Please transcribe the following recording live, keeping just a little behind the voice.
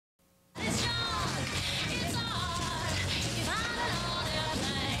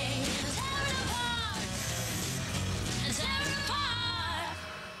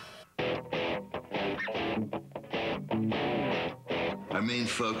main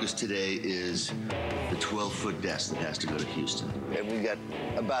focus today is the 12-foot desk that has to go to Houston. And we got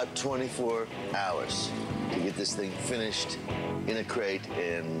about 24 hours to get this thing finished in a crate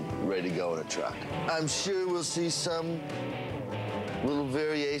and ready to go in a truck. I'm sure we'll see some little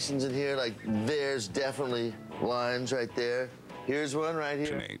variations in here, like there's definitely lines right there. Here's one right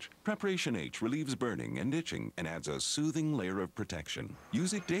here. Preparation H relieves burning and itching and adds a soothing layer of protection.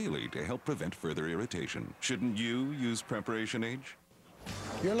 Use it daily to help prevent further irritation. Shouldn't you use Preparation H?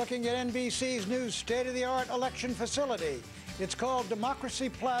 You're looking at NBC's new state-of-the-art election facility. It's called Democracy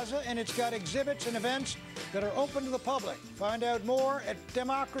Plaza, and it's got exhibits and events that are open to the public. Find out more at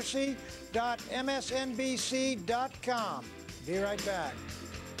democracy.msnbc.com. Be right back.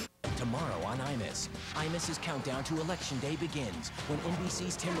 Tomorrow on IMUS. IMUS's countdown to Election Day begins when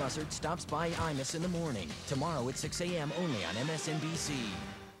NBC's Tim Russert stops by IMUS in the morning. Tomorrow at 6 a.m. only on MSNBC.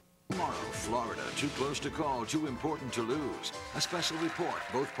 Tomorrow, Florida, too close to call, too important to lose. A special report,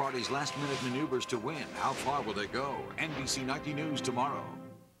 both parties' last-minute maneuvers to win. How far will they go? NBC Nightly News tomorrow.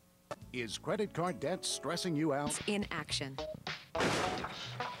 Is credit card debt stressing you out? In action.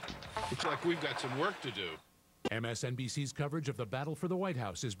 Looks like we've got some work to do. MSNBC's coverage of the battle for the White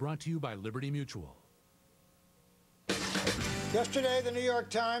House is brought to you by Liberty Mutual. Yesterday, the New York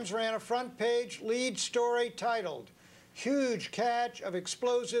Times ran a front-page lead story titled, "Huge Cache of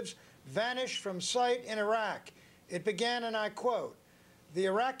Explosives Vanished from Site in Iraq." It began, and I quote, "The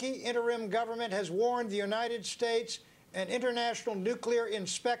Iraqi interim government has warned the United States and international nuclear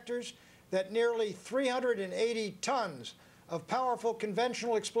inspectors that nearly 380 tons of powerful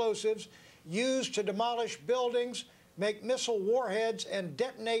conventional explosives used to demolish buildings, make missile warheads, and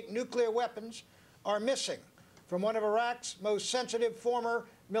detonate nuclear weapons are missing from one of Iraq's most sensitive former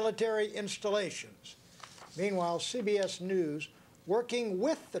military installations." Meanwhile, CBS News, working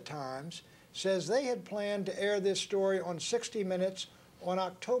with the Times, says they had planned to air this story on 60 Minutes on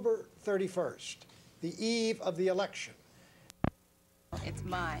October 31st, the eve of the election. It's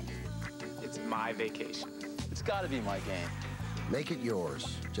mine. It's my vacation. It's got to be my game. Make it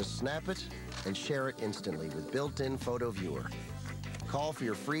yours. Just snap it and share it instantly with built-in photo viewer. Call for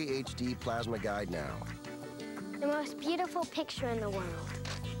your free HD plasma guide now. The most beautiful picture in the world.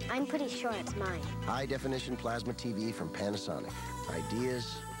 I'm pretty sure it's mine. High-definition plasma TV from Panasonic.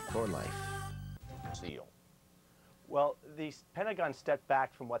 Ideas for life. Seal. Well, the Pentagon stepped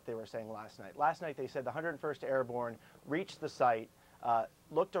back from what they were saying last night. Last night they said the 101st Airborne reached the site,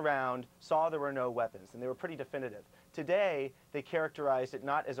 looked around, saw there were no weapons, and they were pretty definitive. Today, they characterized it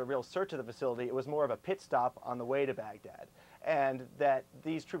not as a real search of the facility, it was more of a pit stop on the way to Baghdad. And that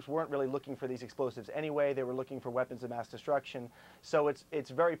these troops weren't really looking for these explosives anyway, they were looking for weapons of mass destruction. So it's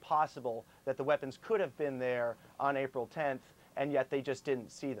very possible that the weapons could have been there on April 10th, and yet they just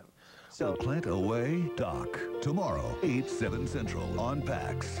didn't see them. So The Plant Away Doc, tomorrow, 8/7 Central on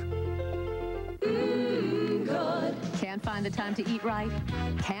PAX. Good. Can't find the time to eat right?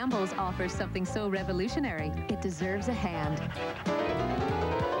 Campbell's offers something so revolutionary, it deserves a hand.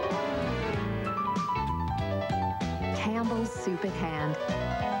 Campbell's Soup at Hand.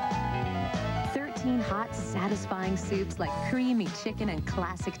 13 hot, satisfying soups like creamy chicken and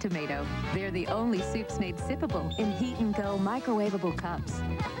classic tomato. They're the only soups made sippable in heat-and-go microwavable cups.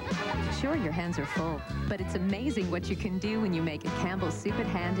 Sure, your hands are full, but it's amazing what you can do when you make a Campbell's Soup at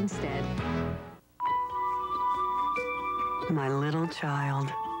Hand instead. My little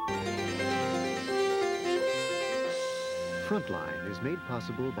child. Frontline is made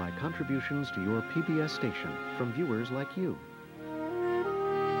possible by contributions to your PBS station from viewers like you.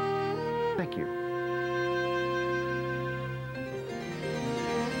 Thank you.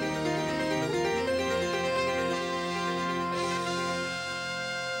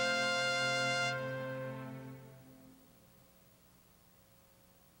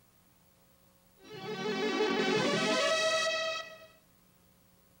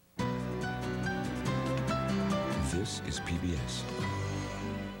 This is PBS.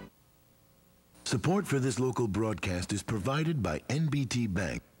 Support for this local broadcast is provided by NBT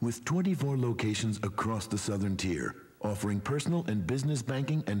Bank, with 24 locations across the Southern Tier, offering personal and business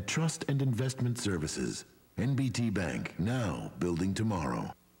banking and trust and investment services. NBT Bank, now building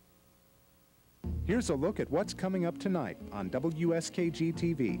tomorrow. Here's a look at what's coming up tonight on WSKG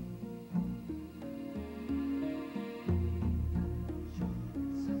TV.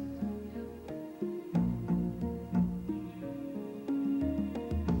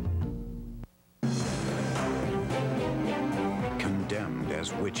 Condemned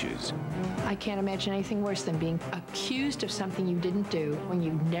as witches. witches. I can't imagine anything worse than being accused of something you didn't do when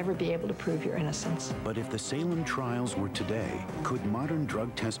you'd never be able to prove your innocence. But if the Salem trials were today, could modern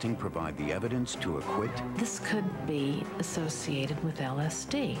drug testing provide the evidence to acquit? This could be associated with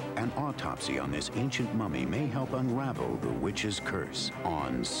LSD. An autopsy on this ancient mummy may help unravel the witch's curse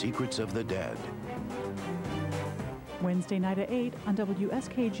on Secrets of the Dead. Wednesday night at 8 on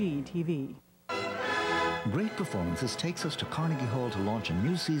WSKG TV. Great Performances takes us to Carnegie Hall to launch a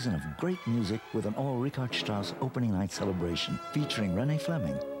new season of great music with an all-Richard Strauss opening night celebration featuring Renee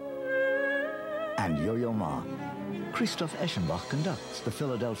Fleming and Yo-Yo Ma. Christoph Eschenbach conducts, the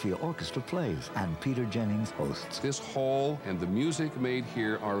Philadelphia Orchestra plays, and Peter Jennings hosts. This hall and the music made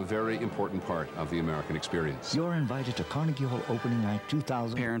here are a very important part of the American experience. You're invited to Carnegie Hall Opening Night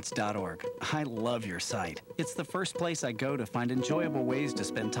 2000. Parents.org. I love your site. It's the first place I go to find enjoyable ways to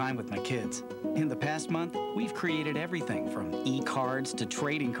spend time with my kids. In the past month, we've created everything from e-cards to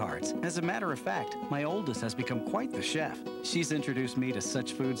trading cards. As a matter of fact, my oldest has become quite the chef. She's introduced me to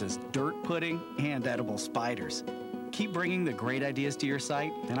such foods as dirt pudding and edible spiders. Keep bringing the great ideas to your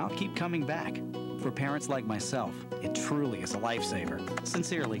site, and I'll keep coming back. For parents like myself, it truly is a lifesaver.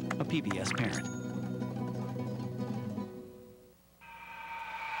 Sincerely, a PBS parent.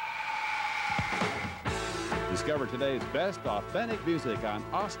 Discover today's best authentic music on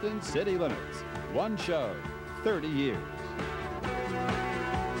Austin City Limits. One show, 30 years.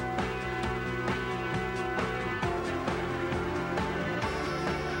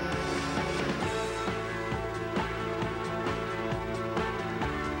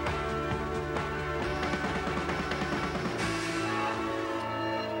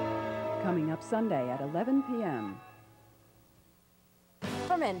 Coming up Sunday at 11 p.m.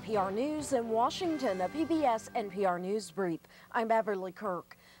 From NPR News in Washington, a PBS NPR News brief. I'm Beverly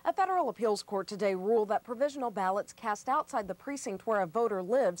Kirk. A federal appeals court today ruled that provisional ballots cast outside the precinct where a voter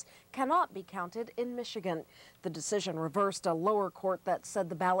lives cannot be counted in Michigan. The decision reversed a lower court that said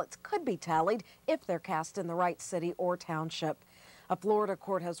the ballots could be tallied if they're cast in the right city or township. A Florida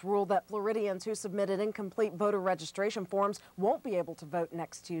court has ruled that Floridians who submitted incomplete voter registration forms won't be able to vote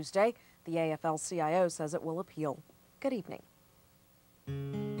next Tuesday. The AFL-CIO says it will appeal. Good evening.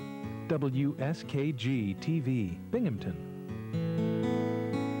 WSKG TV, Binghamton.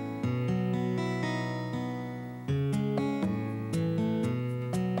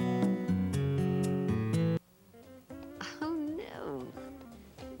 Oh, no.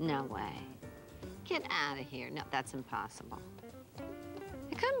 No way. Get out of here. No, that's impossible.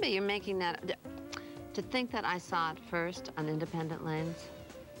 It couldn't be. You're making that... To think that I saw it first on independent lens.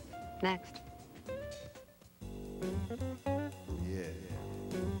 Next.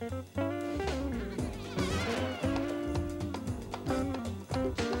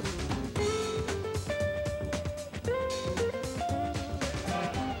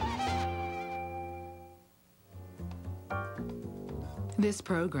 This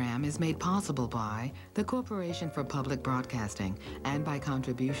program is made possible by the Corporation for Public Broadcasting and by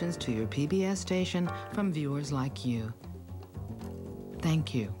contributions to your PBS station from viewers like you.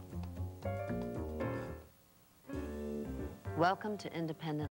 Thank you. Welcome to independent